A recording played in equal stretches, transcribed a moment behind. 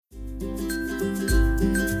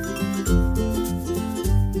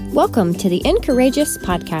Welcome to the Incourageous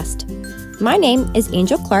podcast. My name is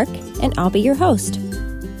Angel Clark, and I'll be your host.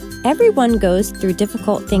 Everyone goes through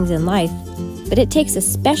difficult things in life, but it takes a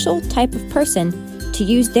special type of person to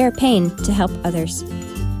use their pain to help others.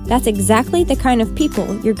 That's exactly the kind of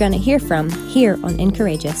people you're going to hear from here on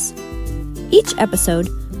Incourageous. Each episode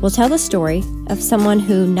will tell the story of someone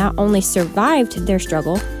who not only survived their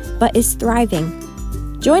struggle, but is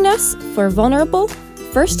thriving. Join us for vulnerable,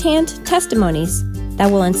 first-hand testimonies that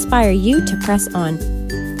will inspire you to press on.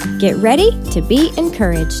 Get ready to be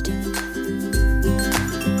encouraged.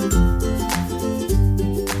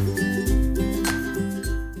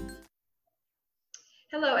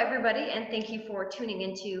 Hello, everybody, and thank you for tuning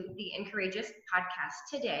into the Incourageous podcast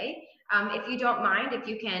today. If you don't mind, if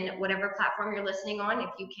you can, whatever platform you're listening on, if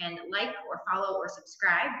you can like or follow or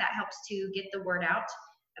subscribe, that helps to get the word out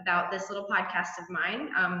about this little podcast of mine.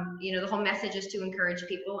 The whole message is to encourage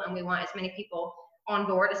people, and we want as many people on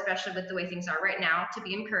board, especially with the way things are right now, to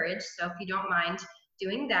be encouraged. So if you don't mind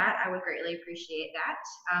doing that, I would greatly appreciate that.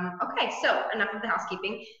 Okay, so enough of the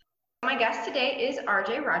housekeeping. My guest today is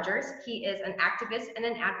RJ Rogers. He is an activist and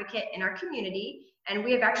an advocate in our community, and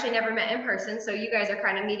we have actually never met in person, so you guys are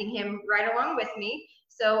kind of meeting him right along with me.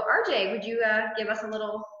 So RJ, would you give us a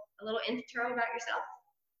little intro about yourself?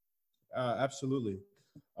 Absolutely.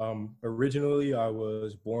 Originally, I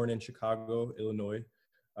was born in Chicago, Illinois.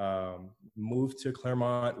 Moved to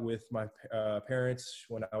Claremont with my parents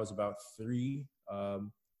when I was about 3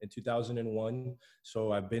 in 2001.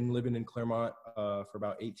 So I've been living in Claremont for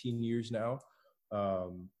about 18 years now.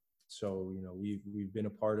 We've been a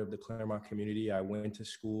part of the Claremont community. I went to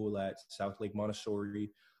school at South Lake Montessori,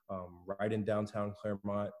 right in downtown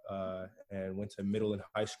Claremont, and went to middle and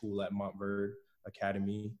high school at Montverde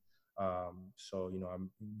Academy. I'm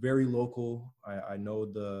very local. I know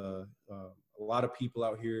a lot of people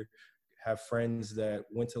out here have friends that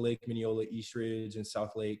went to Lake Minneola, East Ridge, and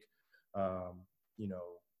South Lake,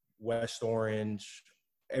 West Orange,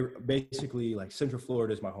 basically like Central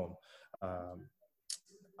Florida is my home.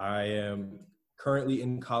 I am currently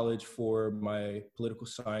in college for my political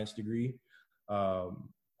science degree.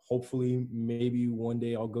 Hopefully, maybe one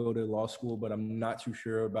day I'll go to law school, but I'm not too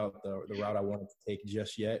sure about the route I want to take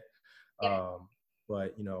just yet.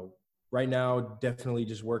 Right now, definitely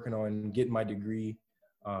just working on getting my degree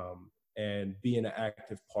and being an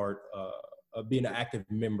active part of being an active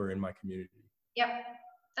member in my community. Yep,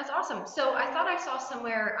 that's awesome. So I thought I saw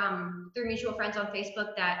somewhere through mutual friends on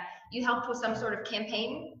Facebook that you helped with some sort of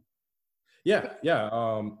campaign. Yeah.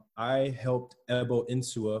 I helped Ebo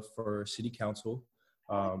Insua for city council.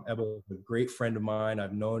 Ebo is a great friend of mine.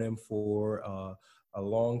 I've known him for a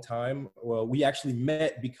long time. Well, we actually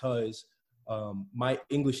met because my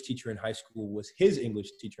English teacher in high school was his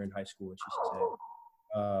English teacher in high school. And she said,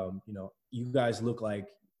 you guys look like,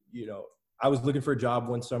 I was looking for a job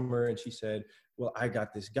one summer, and she said, well, I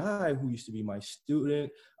got this guy who used to be my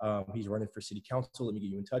student. He's running for city council. Let me get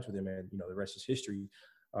you in touch with him. And, the rest is history.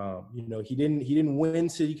 He didn't win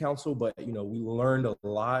city council, but, we learned a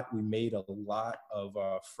lot. We made a lot of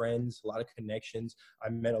friends, a lot of connections. I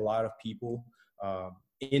met a lot of people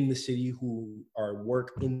in the city who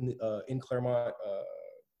work in Claremont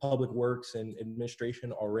public works and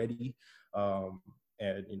administration already.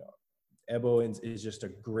 Ebo is just a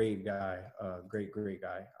great guy, great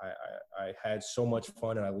guy. I had so much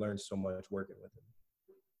fun, and I learned so much working with him.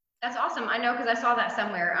 That's awesome. I know, because I saw that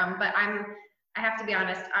somewhere, but I have to be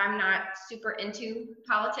honest, I'm not super into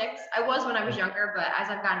politics. I was when I was younger, but as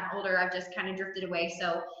I've gotten older, I've just kind of drifted away.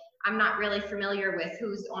 So I'm not really familiar with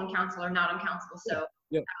who's on council or not on council. So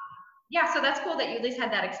so that's cool that you at least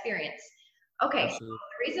had that experience. Okay, so the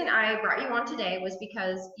reason I brought you on today was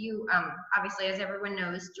because you, obviously, as everyone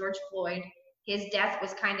knows, George Floyd, his death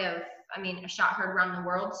was kind of, a shot heard around the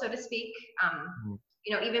world, so to speak.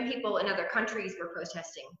 Even people in other countries were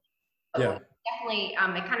protesting. So definitely,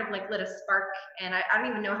 it kind of like lit a spark, and I don't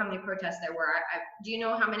even know how many protests there were. Do you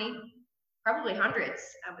know how many? Probably hundreds,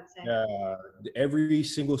 I would say. Every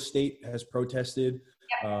single state has protested,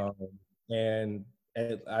 and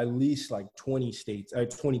at least like 20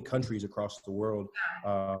 countries across the world.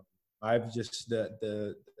 I've just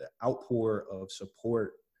the outpour of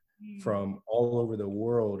support from all over the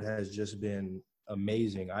world has just been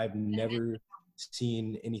amazing. I've never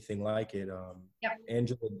seen anything like it.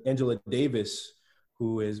 Angela Davis,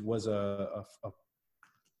 who was a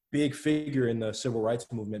big figure in the civil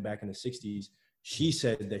rights movement back in the 60s, she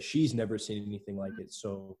said that she's never seen anything like it.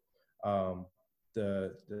 So I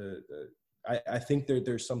think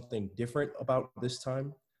there's something different about this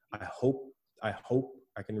time. I hope I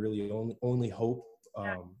can really only hope.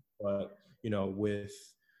 But with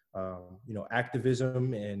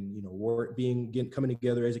activism and, work, coming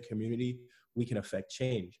together as a community, we can affect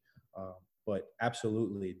change. But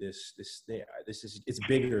absolutely, it's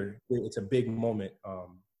bigger. It's a big moment,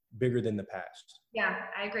 bigger than the past. Yeah,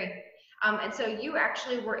 I agree. And so you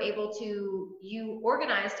actually were able to, you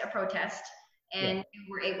organized a protest, and you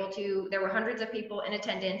were able to, there were hundreds of people in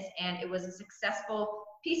attendance, and it was a successful,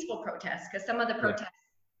 peaceful protest, because some of the protests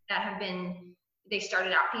that have been, they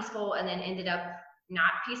started out peaceful and then ended up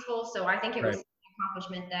not peaceful. So I think it was an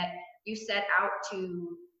accomplishment that you set out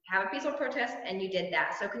to have a peaceful protest, and you did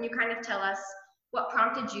that. So can you kind of tell us what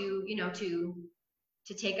prompted you,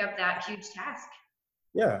 to take up that huge task?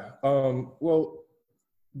 Yeah. Well,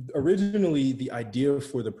 originally the idea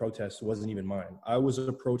for the protest wasn't even mine. I was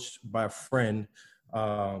approached by a friend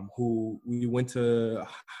who we went to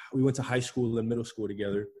high school and middle school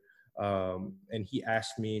together. And he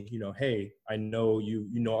asked me, hey, I know you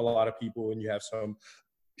know a lot of people and you have some,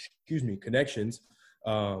 connections.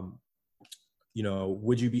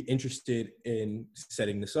 Would you be interested in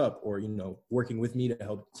setting this up, or, working with me to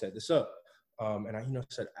help set this up? And I,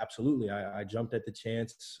 said, absolutely. I jumped at the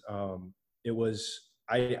chance. It was,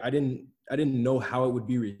 I didn't know how it would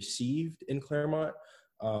be received in Claremont,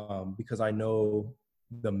 because I know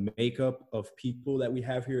the makeup of people that we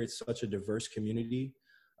have here. It's such a diverse community,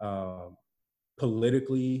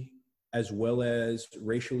 politically as well as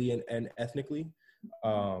racially and ethnically.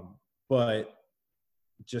 But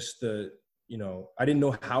just I didn't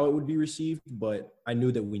know how it would be received, but I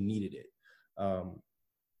knew that we needed it.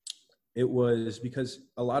 It was because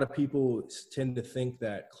a lot of people tend to think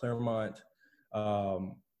that Claremont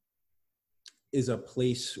is a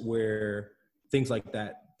place where things like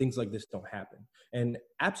this don't happen. And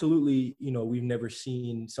absolutely, we've never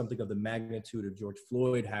seen something of the magnitude of George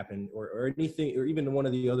Floyd happen, or anything, or even one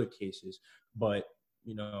of the other cases. But,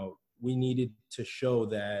 we needed to show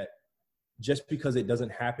that just because it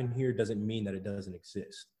doesn't happen here doesn't mean that it doesn't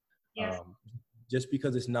exist. Yes. Just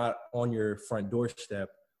because it's not on your front doorstep,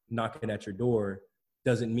 knocking at your door,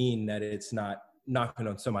 doesn't mean that it's not knocking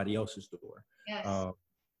on somebody else's door. Yes.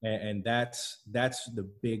 And that's the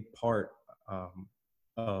big part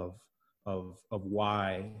of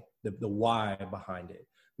why the why behind it,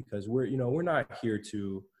 because we're not here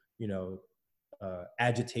to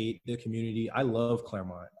agitate the community. I love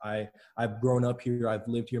Claremont. I've grown up here. I've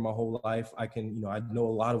lived here my whole life. I know a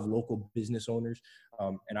lot of local business owners,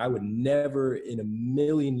 and I would never in a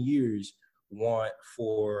million years want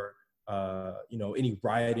for any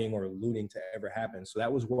rioting or looting to ever happen. So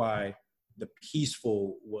that was why the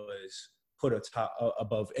peaceful was put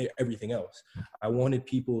above everything else. I wanted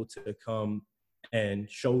people to come and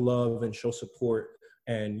show love and show support,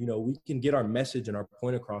 and we can get our message and our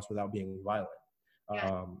point across without being violent.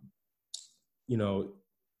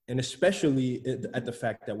 And especially at the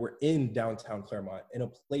fact that we're in downtown Claremont, in a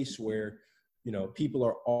place where people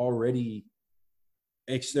are already,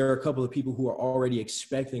 there are a couple of people who are already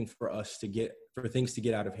expecting for things to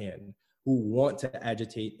get out of hand, who want to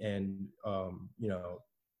agitate and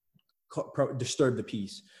disturb the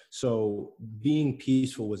peace. So being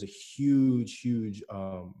peaceful was a huge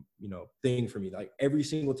thing for me. Like every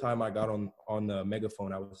single time I got on the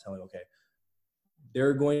megaphone, I was telling, okay, there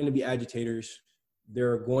are going to be agitators.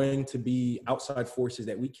 There are going to be outside forces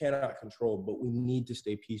that we cannot control, but we need to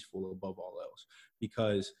stay peaceful above all else.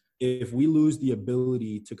 Because if we lose the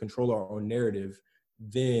ability to control our own narrative,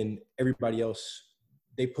 then everybody else,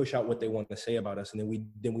 they push out what they want to say about us, and then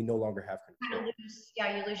we no longer have control.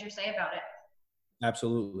 You lose your say about it.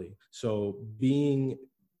 Absolutely. So being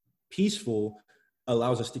peaceful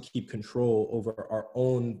allows us to keep control over our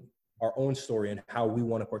own story and how we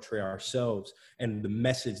want to portray ourselves and the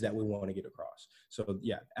message that we want to get across. So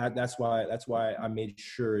yeah, that's why I made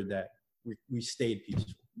sure that we stayed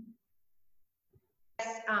peaceful.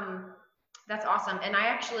 Yes, that's awesome. And I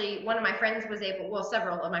actually, one of my friends was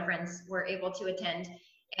several of my friends were able to attend.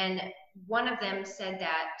 And one of them said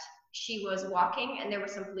that she was walking and there were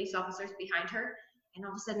some police officers behind her. And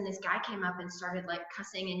all of a sudden this guy came up and started like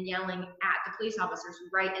cussing and yelling at the police officers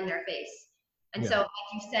right in their face. And so, like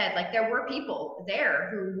you said, like there were people there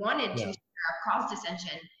who wanted to cause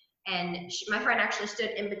dissension. And my friend actually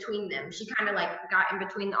stood in between them. She kind of like got in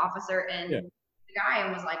between the officer and the guy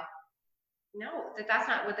and was like, no, that's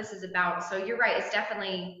not what this is about. So you're right. It's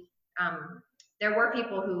definitely, there were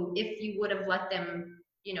people who, if you would have let them,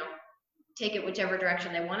 take it whichever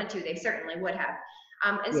direction they wanted to, they certainly would have.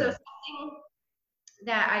 So something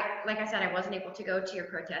that like I said, I wasn't able to go to your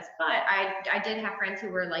protest, but I did have friends who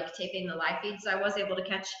were like taping the live feed, so I was able to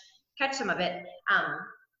catch some of it.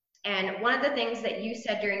 And one of the things that you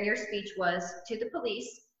said during your speech was to the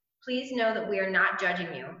police, Please know that we are not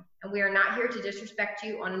judging you, and we are not here to disrespect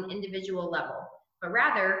you on an individual level, but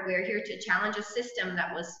rather we are here to challenge a system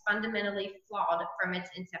that was fundamentally flawed from its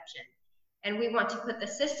inception. And we want to put the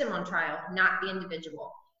system on trial, not the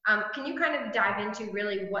individual. Can you kind of dive into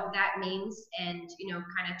really what that means, and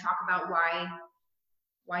kind of talk about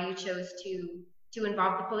why you chose to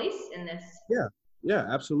involve the police in this? Yeah, yeah,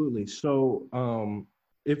 absolutely. So,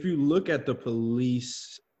 if you look at the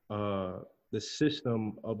police, the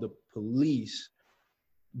system of the police,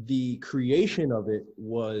 the creation of it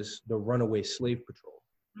was the Runaway Slave Patrol.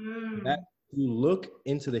 That you look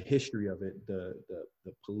into the history of it, the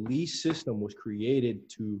police system was created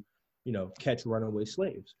to, catch runaway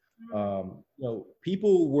slaves.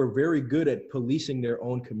 People were very good at policing their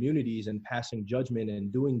own communities and passing judgment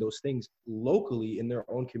and doing those things locally in their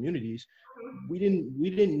own communities. We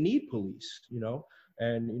didn't need police,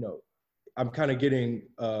 and I'm kind of getting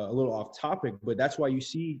a little off topic, but that's why you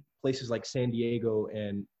see places like San Diego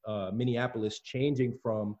and Minneapolis changing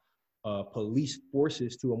from police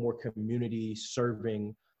forces to a more community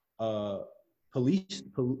serving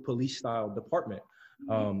police style department.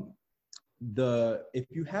 If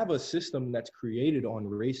you have a system that's created on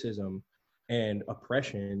racism and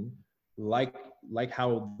oppression, like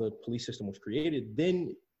how the police system was created,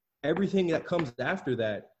 then everything that comes after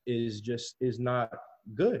that is not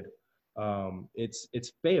good.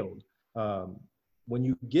 It's failed. When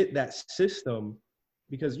you get that system,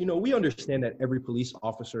 because we understand that every police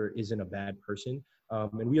officer isn't a bad person,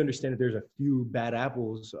 and we understand that there's a few bad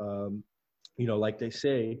apples, like they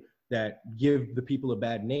say, that give the people a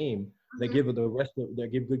bad name, that give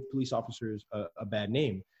good police officers a bad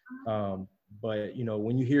name. But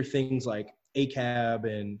when you hear things like ACAB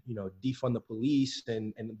and defund the police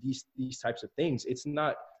and these types of things,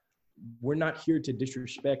 we're not here to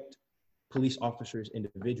disrespect police officers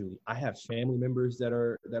individually. I have family members that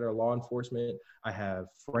are law enforcement. I have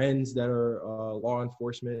friends that are law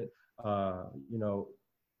enforcement. I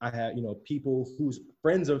have people who's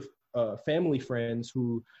friends of family friends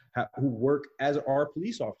who work as our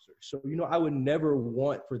police officers. So I would never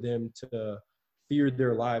want for them to fear for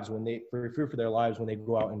their lives when they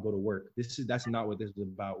go out and go to work. That's not what this is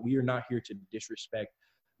about. We are not here to disrespect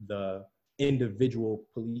the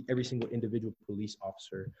every single individual police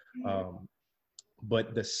officer,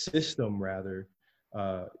 but the system rather,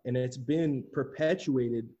 and it's been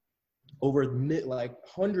perpetuated over like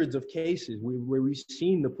hundreds of cases where we've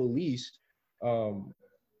seen the police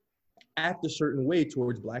act a certain way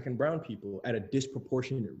towards Black and brown people at a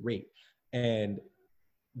disproportionate rate, and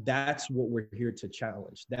that's what we're here to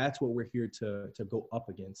challenge. That's what we're here to go up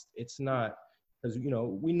against. It's not because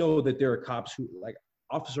we know that there are cops who, like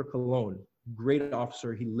Officer Colon, great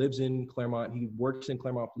officer. He lives in Claremont. He works in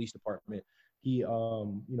Claremont Police Department. He,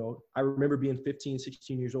 I remember being 15,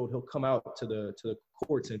 16 years old. He'll come out to the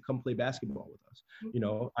courts and come play basketball with us.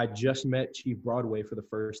 I just met Chief Broadway for the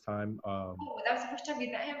first time. Oh, that was the first time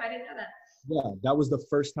you met him? I didn't know that. Yeah, that was the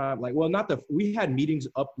first time. We had meetings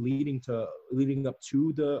leading up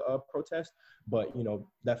to the protest, but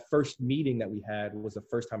that first meeting that we had was the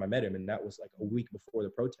first time I met him, and that was like a week before the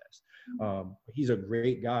protest. He's a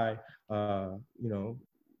great guy,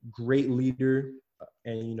 great leader,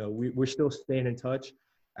 and we're still staying in touch,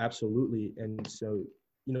 absolutely. And so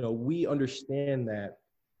we understand that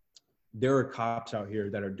there are cops out here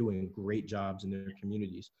that are doing great jobs in their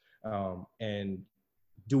communities, and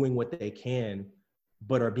doing what they can,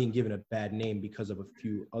 but are being given a bad name because of a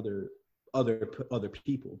few other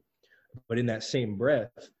people. But in that same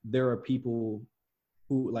breath, there are people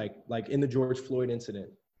who like in the George Floyd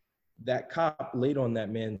incident, that cop laid on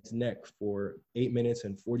that man's neck for 8 minutes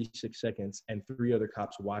and 46 seconds, and 3 other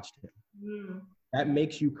cops watched him. That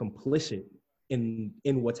makes you complicit in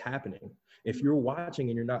what's happening. If you're watching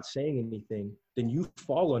and you're not saying anything, then you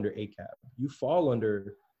fall under ACAB. You fall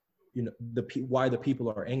under why the people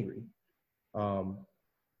are angry.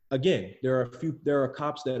 Again, there are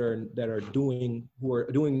cops that are not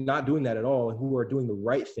doing that at all, and who are doing the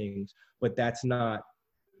right things, but that's not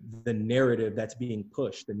the narrative that's being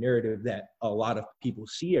pushed, the narrative that a lot of people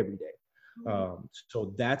see every day.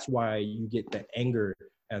 So that's why you get the anger,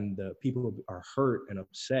 and the people are hurt and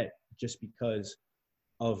upset just because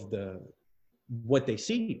of what they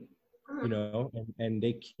see, and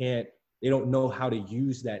they don't know how to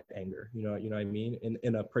use that anger, you know what I mean,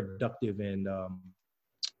 in a productive and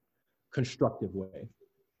constructive way.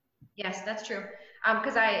 Yes, that's true.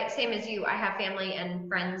 Because same as you, I have family and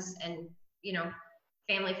friends and,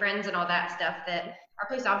 family friends and all that stuff that are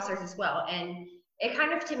police officers as well. And it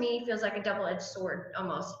kind of, to me, feels like a double-edged sword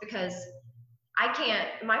almost, because I can't,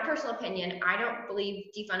 my personal opinion, I don't believe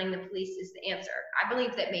defunding the police is the answer. I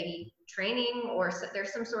believe that maybe training or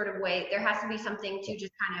there's some sort of way, there has to be something to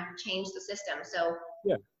just kind of change the system. So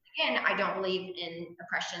Yeah. again, I don't believe in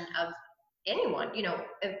oppression of anyone,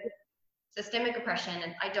 systemic oppression,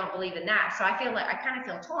 and I don't believe in that. So I feel like I kind of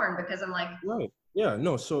feel torn because I'm like, Right. Yeah.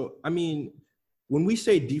 No. So, I mean, when we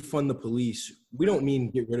say defund the police, we don't mean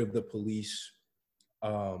get rid of the police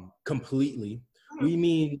completely. We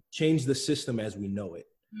mean change the system as we know it.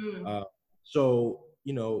 Uh, so,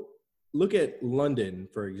 look at London,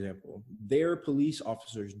 for example. Their police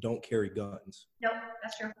officers don't carry guns. no,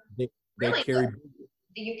 that's true. They, they Really, carry.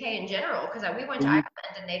 the UK in general, because we went to Ireland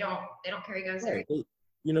and they don't carry guns there. Right.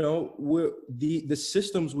 The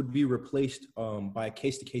systems would be replaced by a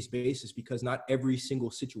case-to-case basis because not every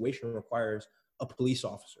single situation requires a police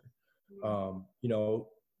officer.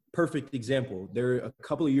 Perfect example. A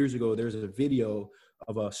couple of years ago, there's a video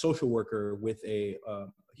of a social worker with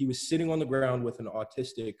he was sitting on the ground with an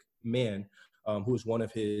autistic man who was one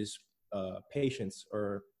of his patients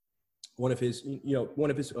or one of his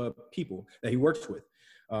people that he works with.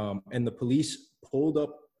 And the police pulled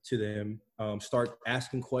up to them, start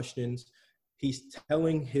asking questions. He's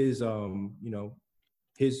telling his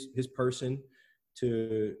person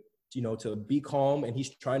to be calm, and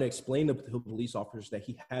he's trying to explain to the police officers that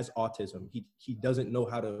he has autism. He doesn't know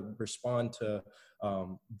how to respond to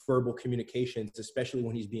verbal communications, especially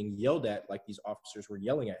when he's being yelled at, like these officers were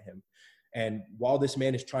yelling at him. And while this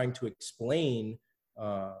man is trying to explain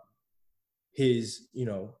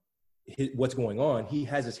what's going on, he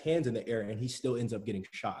has his hands in the air and he still ends up getting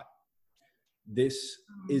shot.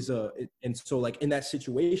 And so like in that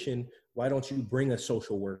situation, why don't you bring a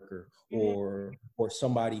social worker or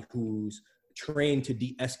somebody who's trained to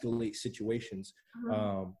de-escalate situations?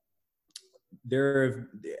 The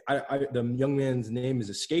young man's name is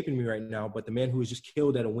escaping me right now, but the man who was just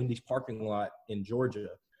killed at a Wendy's parking lot in Georgia,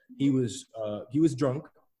 he was drunk,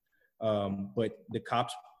 but the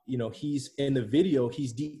cops, he's in the video,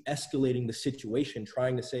 he's de-escalating the situation,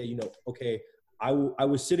 trying to say, okay, I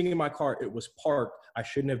was sitting in my car, it was parked, I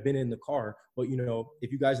shouldn't have been in the car, but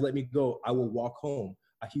if you guys let me go, I will walk home.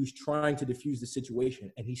 He was trying to diffuse the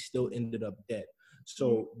situation and he still ended up dead.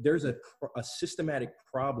 So there's a systematic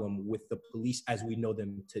problem with the police as we know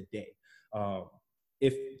them today.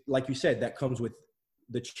 If, like you said, that comes with,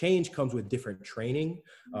 the change comes with different training,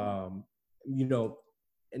 and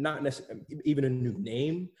not necessarily even a new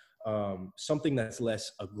name, something that's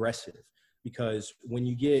less aggressive. Because when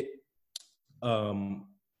you get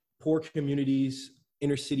poor communities,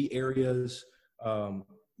 inner city areas,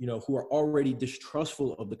 who are already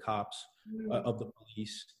distrustful of the cops, of the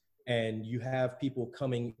police, and you have people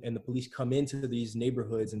coming and the police come into these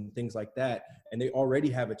neighborhoods and things like that, and they already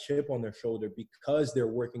have a chip on their shoulder because they're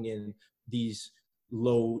working in these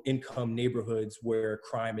low income neighborhoods where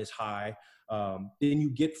crime is high, then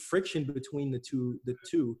you get friction between the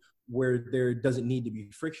two where there doesn't need to be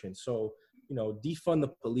friction. So, defund the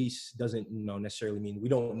police doesn't necessarily mean we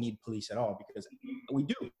don't need police at all, because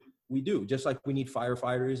we do, just like we need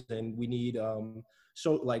firefighters and we need,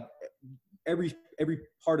 so like every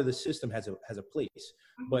part of the system has a place,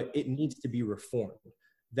 but it needs to be reformed.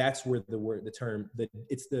 That's where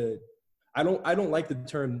I don't like the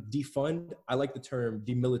term defund. I like the term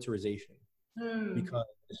demilitarization, because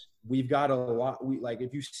we've got a lot.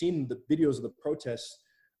 If you've seen the videos of the protests,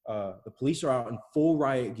 the police are out in full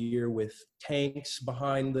riot gear with tanks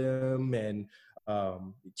behind them and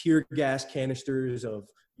tear gas canisters of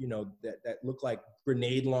that look like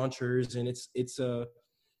grenade launchers, and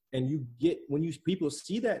and people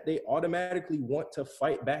see that, they automatically want to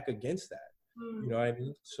fight back against that. You know what I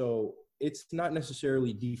mean? So it's not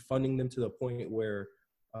necessarily defunding them to the point where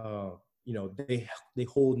they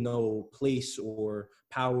hold no place or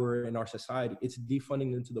power in our society. It's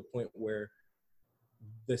defunding them to the point where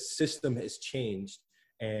the system has changed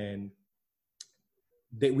and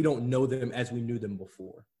that we don't know them as we knew them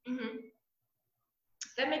before.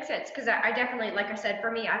 That makes sense, because I definitely, like I said,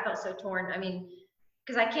 for me, I felt so torn. I mean,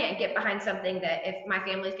 because I can't get behind something that if my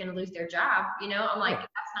family's going to lose their job, I'm like,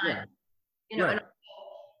 that's not, and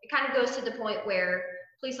it kind of goes to the point where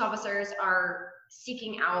police officers are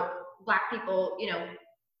seeking out Black people,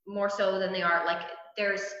 more so than they are, like,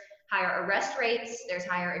 there's higher arrest rates, there's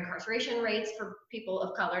higher incarceration rates for people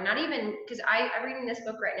of color. Not even, because I'm reading this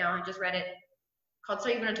book right now, I just read it, called So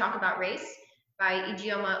You Want to Talk About Race by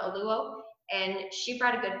Ijeoma Oluo, and she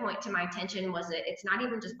brought a good point to my attention, was that it's not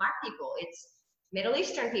even just Black people, it's Middle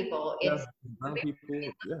Eastern people, it's brown people,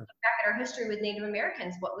 back at our history with Native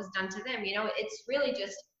Americans, what was done to them. It's really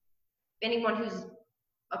just anyone who's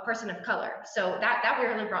a person of color. So that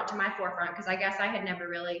really brought to my forefront, because I guess I had never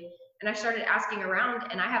really, and I started asking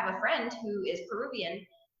around, and I have a friend who is Peruvian,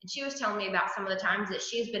 and she was telling me about some of the times that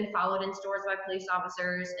she's been followed in stores by police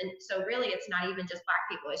officers. And so really it's not even just black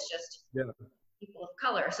people, it's just people of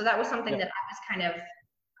color. So that was something Yeah. that I was kind of,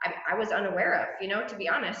 I was unaware of, you know, to be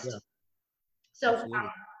honest. Yeah. So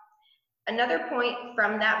another point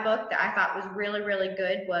from that book that I thought was really, really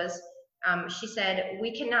good was, she said,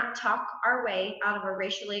 we cannot talk our way out of a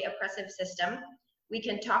racially oppressive system. We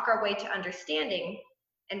can talk our way to understanding,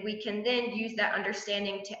 and we can then use that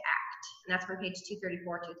understanding to act. And that's from page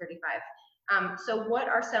 234, 235. So what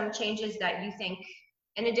are some changes that you think,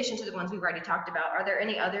 in addition to the ones we've already talked about, are there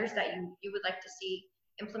any others that you would like to see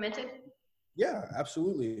implemented? Yeah,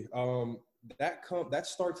 absolutely. That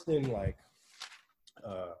starts in like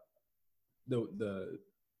the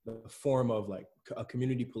form of like a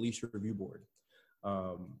community police review board.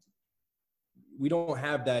 We don't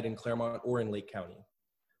have that in Claremont or in Lake County.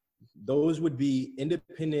 Those would be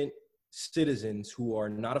independent citizens who are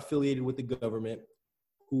not affiliated with the government,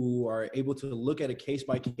 who are able to look at a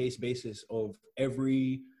case-by-case basis of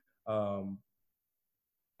every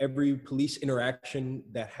police interaction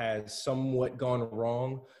that has somewhat gone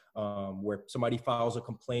wrong, where somebody files a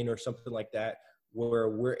complaint or something like that, where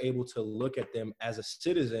we're able to look at them as a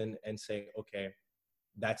citizen and say, okay,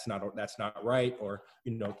 that's not right, or,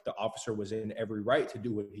 you know, the officer was in every right to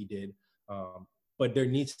do what he did. But there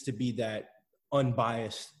needs to be that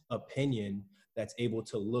unbiased opinion that's able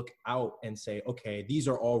to look out and say, okay, these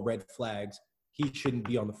are all red flags. He shouldn't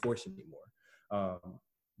be on the force anymore.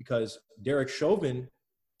 Because Derek Chauvin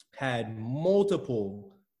had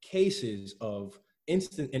multiple cases of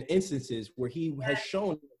instances where he has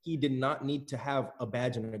shown he did not need to have a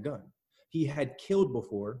badge and a gun. He had killed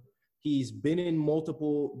before. He's been in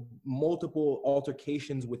multiple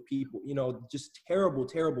altercations with people, you know, just terrible,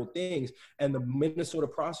 terrible things. And the Minnesota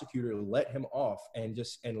prosecutor let him off and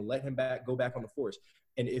let him go back on the force.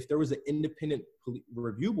 And if there was an independent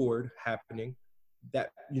review board happening, that,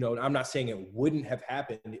 you know, I'm not saying it wouldn't have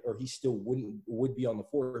happened or he still would be on the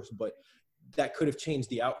force, but that could have changed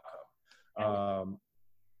the outcome.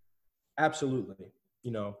 Absolutely. You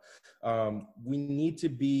know, we need to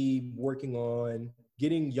be working on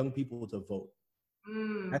getting young people to vote.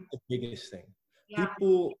 That's the biggest thing. Yeah.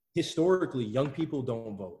 People, historically, young people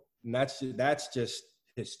don't vote. And that's just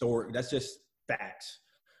historic. That's just facts.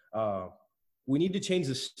 We need to change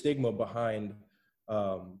the stigma behind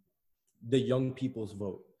the young people's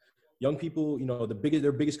vote. Young people, you know,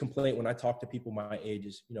 their biggest complaint when I talk to people my age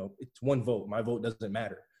is, you know, it's one vote. My vote doesn't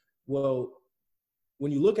matter. Well,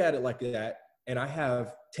 when you look at it like that, and I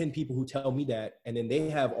have 10 people who tell me that, and then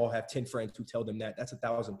they all have 10 friends who tell them that, that's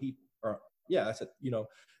 1,000 people. Or yeah,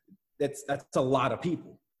 that's a lot of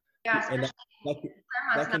people. Yeah, and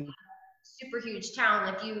Claremont can, not a super huge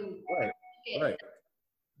town. If you get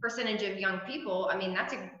percentage of young people, I mean,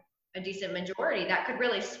 that's a decent majority that could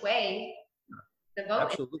really sway the vote.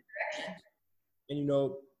 Absolutely. And you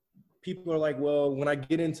know, people are like, well, when I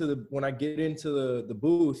get into the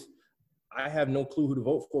booth, I have no clue who to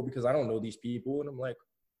vote for because I don't know these people. And I'm like,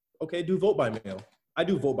 okay, do vote by mail. I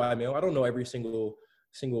do vote by mail. I don't know every single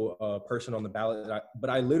person on the ballot, but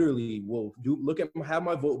I literally will have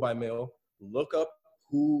my vote by mail, look up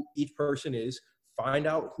who each person is, find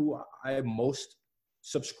out who I most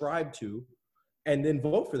subscribe to, and then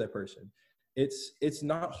vote for that person. It's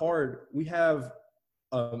not hard. We have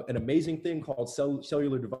an amazing thing called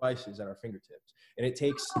cellular devices at our fingertips, and it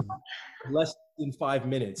takes less than 5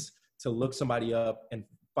 minutes to look somebody up and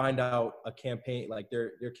find out a campaign, like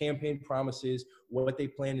their campaign promises, what they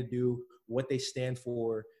plan to do, what they stand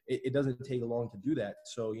for. It doesn't take long to do that.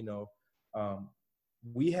 So, you know,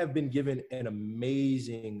 we have been given an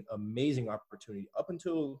amazing opportunity. Up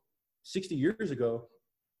until 60 years ago,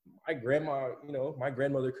 my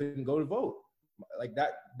grandmother couldn't go to vote. Like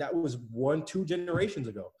that was 1-2 generations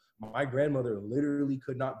ago. My grandmother literally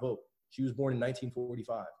could not vote. She was born in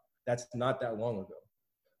 1945. That's not that long ago.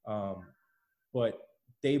 But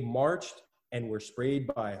they marched and were sprayed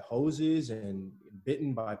by hoses and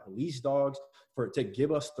bitten by police dogs to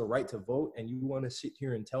give us the right to vote. And you want to sit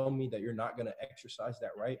here and tell me that you're not going to exercise that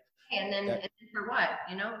right? And then for what,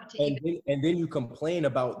 you know? And then you complain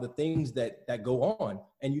about the things that go on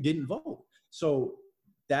and you didn't vote. So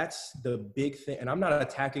that's the big thing. And I'm not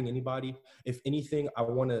attacking anybody. If anything, I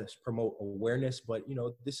want to promote awareness. But, you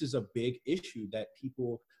know, this is a big issue that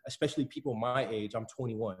people, especially people my age, I'm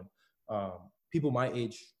 21, people my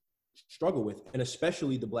age struggle with, and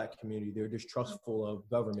especially the Black community. They're distrustful of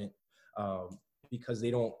government because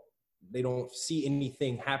they don't see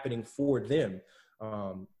anything happening for them.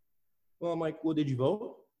 Well, I'm like, well, did you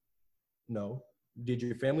vote? No. Did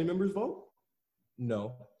your family members vote?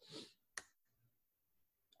 No.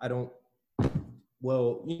 I don't.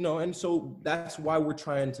 Well, and so that's why we're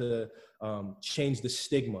trying to change the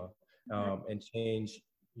stigma and change,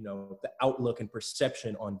 the outlook and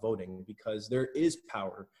perception on voting, because there is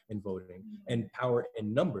power in voting and power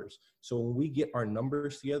in numbers. So when we get our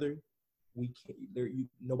numbers together,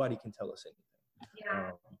 nobody can tell us anything.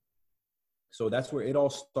 Yeah. So that's where it all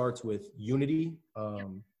starts, with unity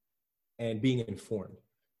and being informed.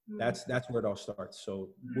 That's where it all starts. So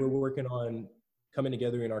we're working on coming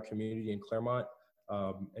together in our community in Claremont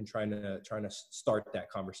and trying to start that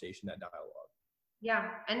conversation, that dialogue. Yeah,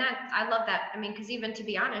 and I love that. I mean, because even to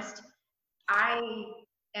be honest, I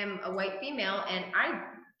am a white female, and I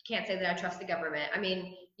can't say that I trust the government. I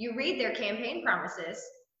mean, you read their campaign promises,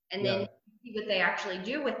 and then you see what they actually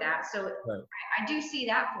do with that. So right. I do see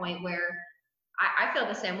that point where I feel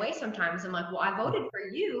the same way sometimes. I'm like, well, I voted for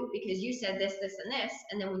you because you said this, this, and this,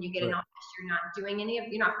 and then when you get in office, you're not fulfilling any of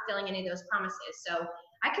those promises. So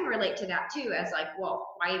I can relate to that too, as like,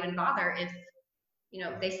 well, why even bother if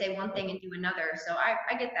they say one thing and do another. So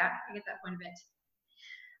I get that. I get that point of it.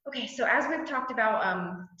 Okay, so as we've talked about,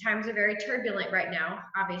 times are very turbulent right now,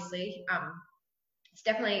 obviously. It's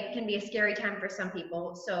definitely can be a scary time for some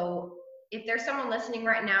people. So if there's someone listening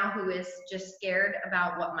right now who is just scared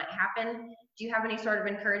about what might happen, do you have any sort of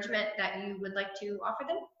encouragement that you would like to offer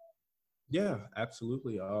them? Yeah,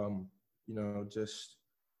 absolutely. Just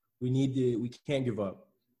we can't give up.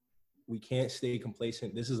 We can't stay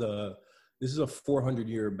complacent. This is a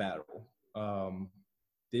 400-year battle.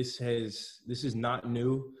 This is not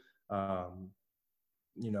new. And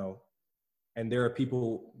there are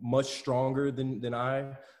people much stronger than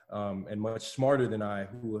I and much smarter than I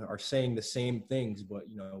who are saying the same things, but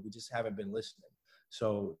we just haven't been listening.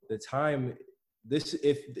 So the time,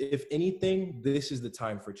 if anything, this is the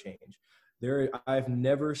time for change. I've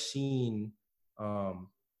never seen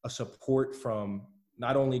a support from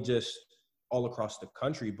not only just all across the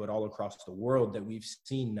country, but all across the world that we've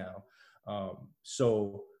seen now.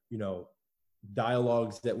 So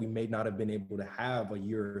dialogues that we may not have been able to have a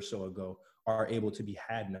year or so ago are able to be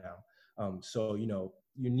had now. So you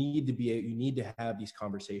need to have these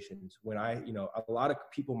conversations. When a lot of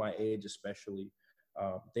people my age especially,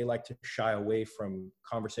 they like to shy away from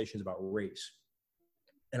conversations about race.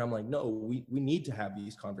 And I'm like, no, we need to have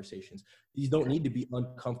these conversations. These don't need to be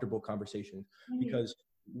uncomfortable conversations, because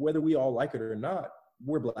whether we all like it or not,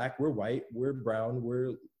 we're Black, we're white, we're brown,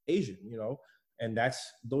 we're Asian, and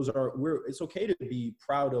it's okay to be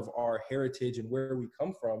proud of our heritage and where we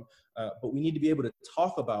come from, but we need to be able to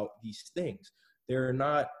talk about these things. They're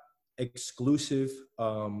not exclusive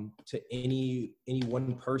to any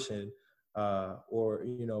one person or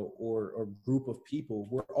group of people.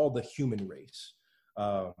 We're all the human race.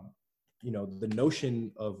 The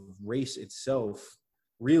notion of race itself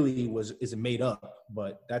really is made up,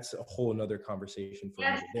 but that's a whole nother conversation for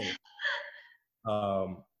another day.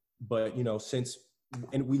 But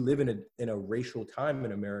and we live in a racial time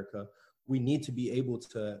in America, we need to be able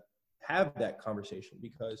to have that conversation,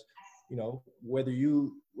 because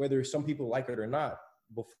whether some people like it or not,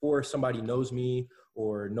 before somebody knows me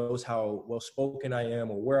or knows how well spoken I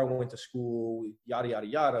am or where I went to school, yada yada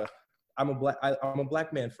yada, I'm a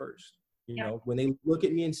Black man first. When they look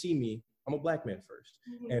at me and see me, I'm a Black man first.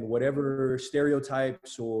 And whatever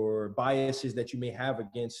stereotypes or biases that you may have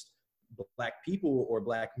against Black people or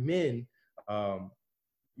Black men,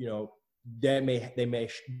 they may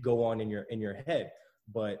go on in your head.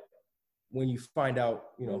 But when you find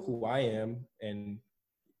out, who I am, and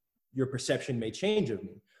your perception may change of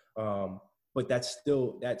me. But that's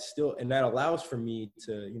still, and that allows for me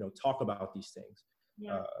to, talk about these things.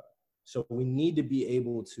 Yeah. So we need to be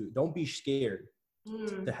able to, don't be scared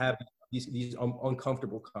to have these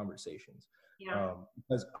uncomfortable conversations. Yeah.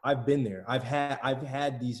 Because I've been there. I've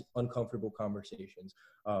had these uncomfortable conversations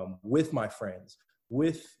with my friends,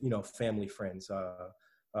 with, family friends,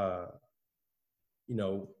 where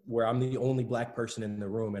I'm the only Black person in the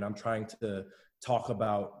room and I'm trying to talk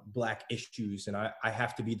about Black issues, and I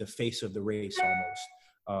have to be the face of the race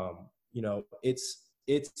almost.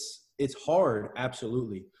 It's hard,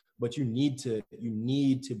 absolutely. But you need to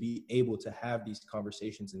be able to have these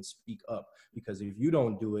conversations and speak up, because if you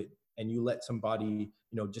don't do it and you let somebody,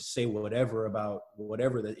 just say whatever about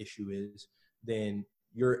whatever the issue is, then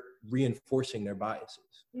you're reinforcing their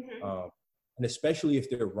biases. And especially if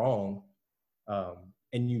they're wrong, and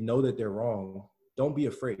that they're wrong, don't be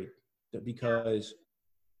afraid, because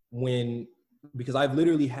I've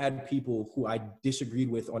literally had people who I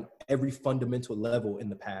disagreed with on every fundamental level in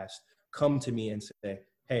the past come to me and say,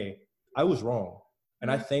 hey, I was wrong. And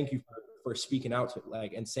I thank you for speaking out to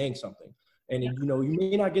like and saying something. And you know, you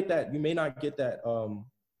may not get that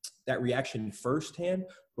that reaction firsthand,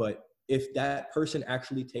 but if that person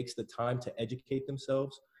actually takes the time to educate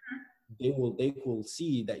themselves, they will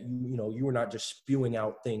see that you know you are not just spewing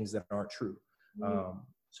out things that aren't true.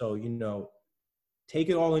 So you know, take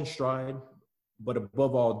it all in stride, but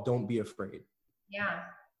above all, don't be afraid. Yeah.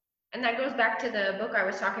 And that goes back to the book I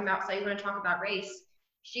was talking about. So you want to talk about race?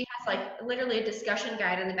 She has like literally a discussion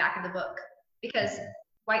guide in the back of the book, because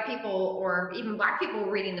white people or even black people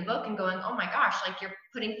were reading the book and going, oh my gosh, like you're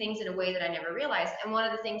putting things in a way that I never realized. And one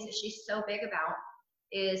of the things that she's so big about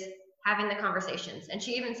is having the conversations. And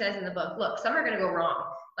she even says in the book, look, some are going to go wrong.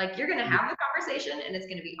 Like you're going to have the conversation and it's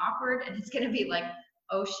going to be awkward and it's going to be like,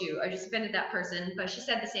 oh shoot, I just offended that person. But she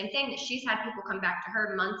said the same thing, that she's had people come back to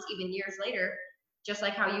her months, even years later, just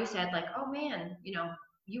like how you said, like, oh man, you know,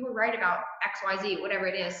 you were right about XYZ, whatever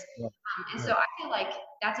it is. And so I feel like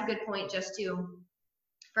that's a good point just to,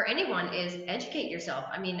 for anyone, is educate yourself.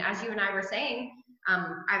 I mean, as you and I were saying,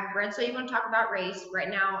 I've read So You Want to Talk About Race. Right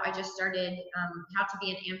now, I just started How to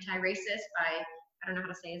Be an Anti-Racist by, I don't know how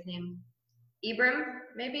to say his name, Ibram,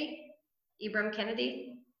 maybe? Ibram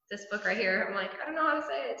Kennedy. This book right here, I'm like, I don't know how to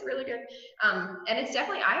say it. It's really good. And it's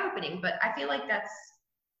definitely eye-opening, but I feel like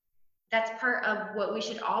that's part of what we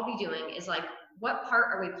should all be doing, is like, what part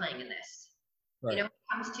are we playing in this? Right. You know,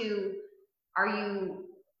 when it comes to,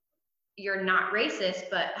 you're not racist,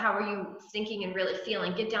 but how are you thinking and really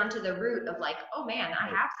feeling? Get down to the root of like, oh man, I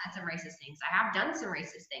have said some racist things. I have done some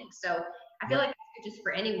racist things. So I feel like just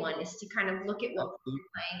for anyone is to kind of look at what you're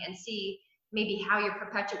playing and see maybe how you're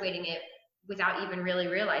perpetuating it without even really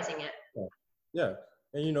realizing it. Yeah.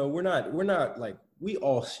 And you know, we're not like, we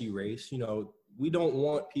all see race. You know, we don't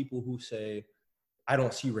want people who say, I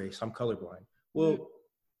don't see race, I'm colorblind. Well,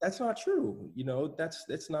 that's not true. You know,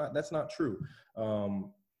 that's not true.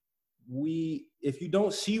 If you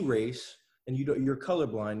don't see race and you're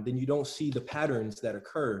colorblind, then you don't see the patterns that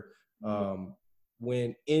occur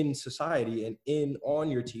when in society and on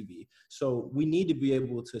your TV. So we need to be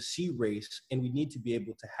able to see race, and we need to be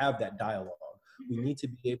able to have that dialogue. We need to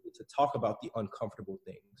be able to talk about the uncomfortable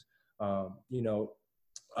things. I'll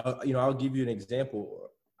give you an example.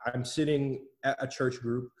 I'm sitting at a church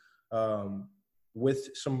group with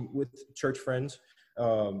church friends,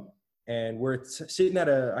 and we're sitting at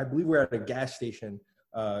I believe we're at a gas station.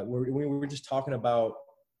 We were just talking about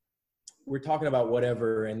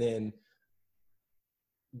whatever, and then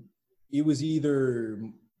it was either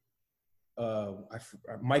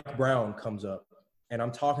Mike Brown comes up, and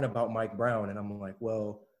I'm talking about Mike Brown, and I'm like,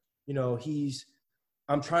 well, you know,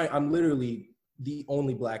 I'm literally the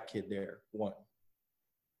only black kid there, one.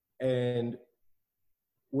 And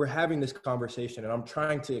we're having this conversation, and I'm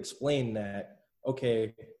trying to explain that,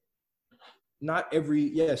 okay, not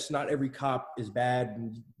every cop is bad.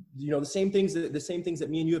 And, you know, the same things that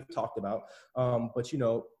me and you have talked about. But, you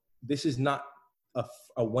know, this is not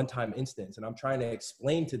a one-time instance. And I'm trying to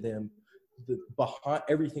explain to them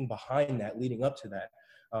everything behind that, leading up to that.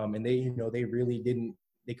 And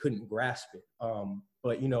they couldn't grasp it.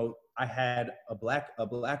 But, you know, I had a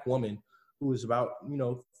black woman who was about, you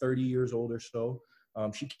know, 30 years old or so.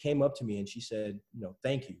 She came up to me and she said, you know,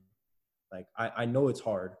 thank you. Like, I know it's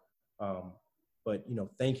hard, but, you know,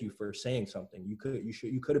 thank you for saying something. You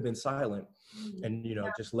could have been silent and, you know,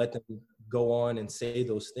 just let them go on and say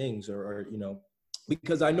those things, or you know,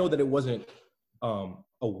 because I know that it wasn't a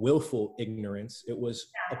willful ignorance. It was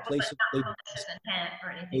a place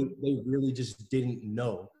they really just didn't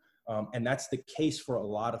know. And that's the case for a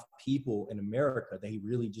lot of people in America. They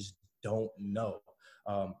really just don't know.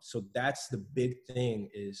 So that's the big thing,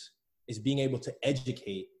 is being able to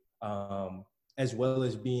educate, as well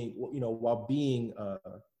as being, you know, while being,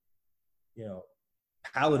 you know,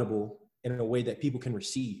 palatable in a way that people can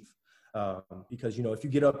receive. Because, you know, if you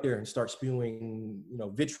get up there and start spewing, you know,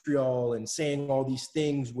 vitriol and saying all these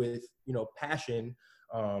things with, you know, passion,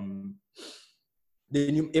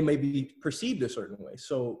 then it may be perceived a certain way.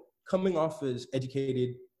 So coming off as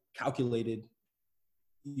educated, calculated,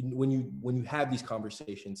 when you have these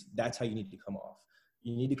conversations, that's how you need to come off.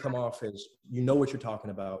 You need to come off as, you know what you're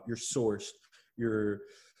talking about, you're sourced, you're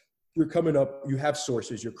coming up, you have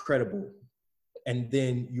sources, you're credible. And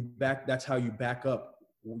then that's how you back up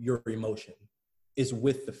your emotion, is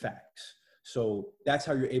with the facts. So that's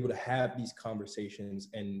how you're able to have these conversations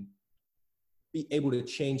and be able to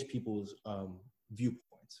change people's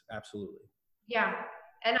viewpoints. Absolutely. Yeah.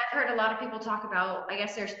 And I've heard a lot of people talk about, I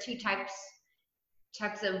guess there's two types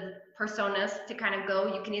of personas to kind of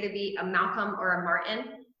go. You can either be a Malcolm or a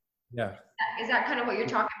Martin. Yeah. Is that kind of what you're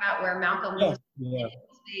talking about, where Malcolm was in his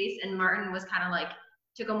space and Martin was kind of like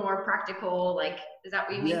took a more practical, like, is that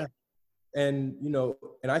what you mean? Yeah. And,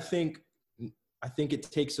 and I think it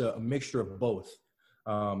takes a mixture of both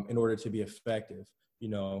in order to be effective,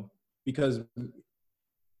 because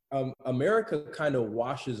America kind of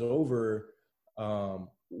washes over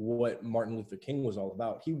what Martin Luther King was all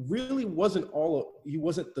about. He really wasn't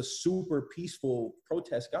the super peaceful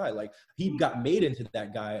protest guy. Like, he got made into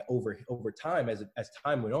that guy over time as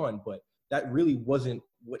time went on, but that really wasn't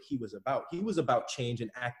what he was about. He was about change and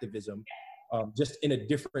activism, just in a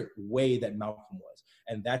different way that Malcolm was.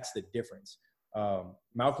 And that's the difference.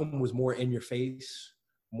 Malcolm was more in your face,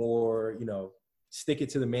 more, stick it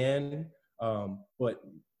to the man. And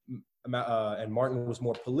Martin was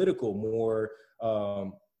more political,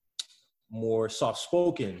 more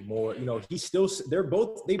soft-spoken, more,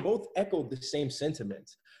 they both echoed the same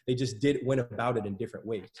sentiments. They just went about it in different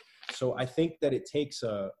ways. So I think that it takes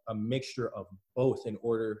a mixture of both in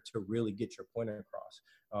order to really get your point across,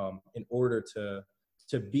 in order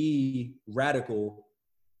to be radical,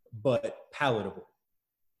 but palatable,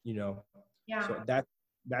 Yeah. So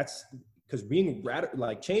that's because being radical,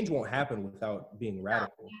 like, change won't happen without being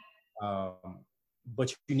radical.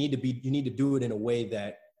 But you need to do it in a way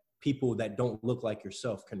that people that don't look like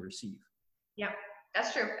yourself can receive. Yeah,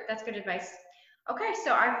 that's true. That's good advice. Okay,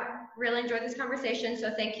 so I've really enjoyed this conversation.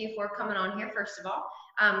 So thank you for coming on here, first of all.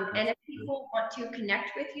 And if people want to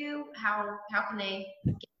connect with you, how can they?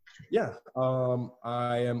 Yeah,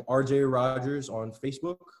 I am RJ Rogers on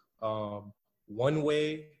Facebook. One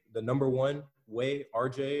Way, the number one way,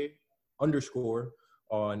 RJ _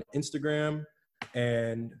 on Instagram,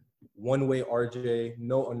 and One Way RJ,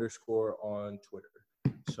 no underscore on Twitter.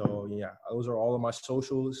 So yeah, those are all of my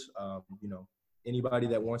socials. Anybody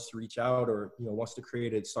that wants to reach out or, wants to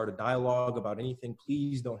start a dialogue about anything,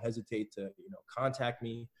 please don't hesitate to, contact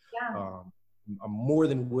me. Yeah. I'm more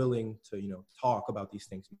than willing to, talk about these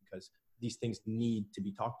things, because these things need to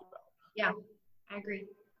be talked about. Yeah, I agree.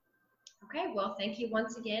 Okay, well, thank you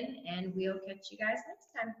once again, and we'll catch you guys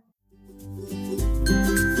next time.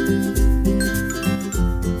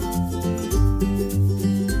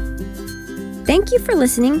 Thank you for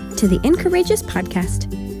listening to the Incourageous podcast.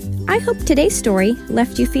 I hope today's story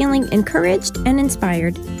left you feeling encouraged and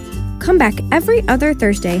inspired. Come back every other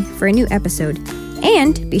Thursday for a new episode,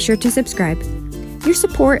 and be sure to subscribe. Your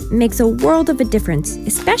support makes a world of a difference,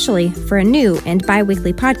 especially for a new and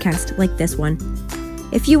bi-weekly podcast like this one.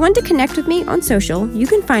 If you want to connect with me on social, you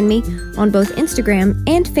can find me on both Instagram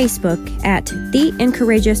and Facebook at The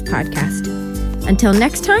Incourageous Podcast. Until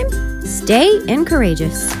next time, stay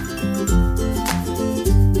incourageous.